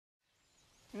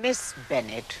Miss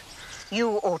Bennet,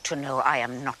 you ought to know I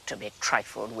am not to be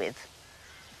trifled with.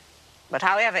 But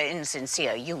however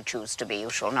insincere you choose to be, you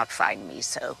shall not find me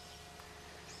so.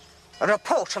 A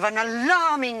report of an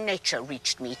alarming nature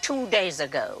reached me 2 days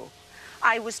ago.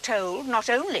 I was told not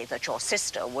only that your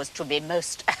sister was to be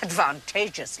most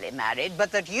advantageously married,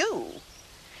 but that you,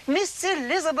 Miss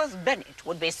Elizabeth Bennet,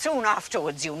 would be soon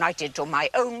afterwards united to my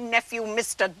own nephew,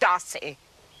 Mr. Darcy.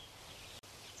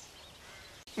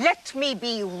 Let me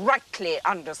be rightly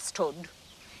understood.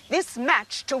 This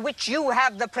match to which you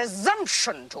have the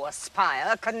presumption to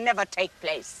aspire can never take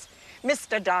place.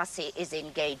 Mr. Darcy is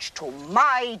engaged to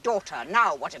my daughter.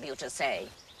 Now, what have you to say?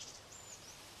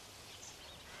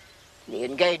 The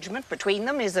engagement between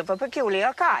them is of a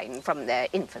peculiar kind. From their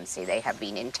infancy, they have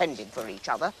been intended for each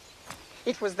other.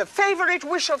 It was the favorite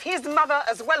wish of his mother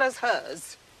as well as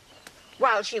hers.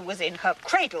 While she was in her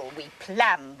cradle, we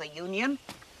planned the union.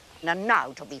 And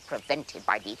now to be prevented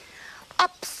by the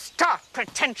upstart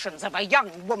pretensions of a young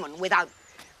woman without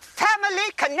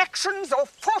family connections or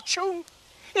fortune.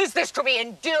 Is this to be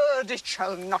endured? It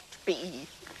shall not be.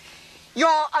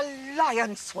 Your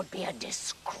alliance would be a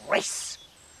disgrace.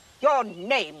 Your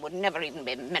name would never even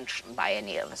be mentioned by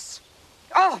any of us.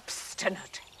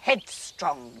 Obstinate,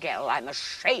 headstrong girl, I'm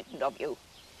ashamed of you.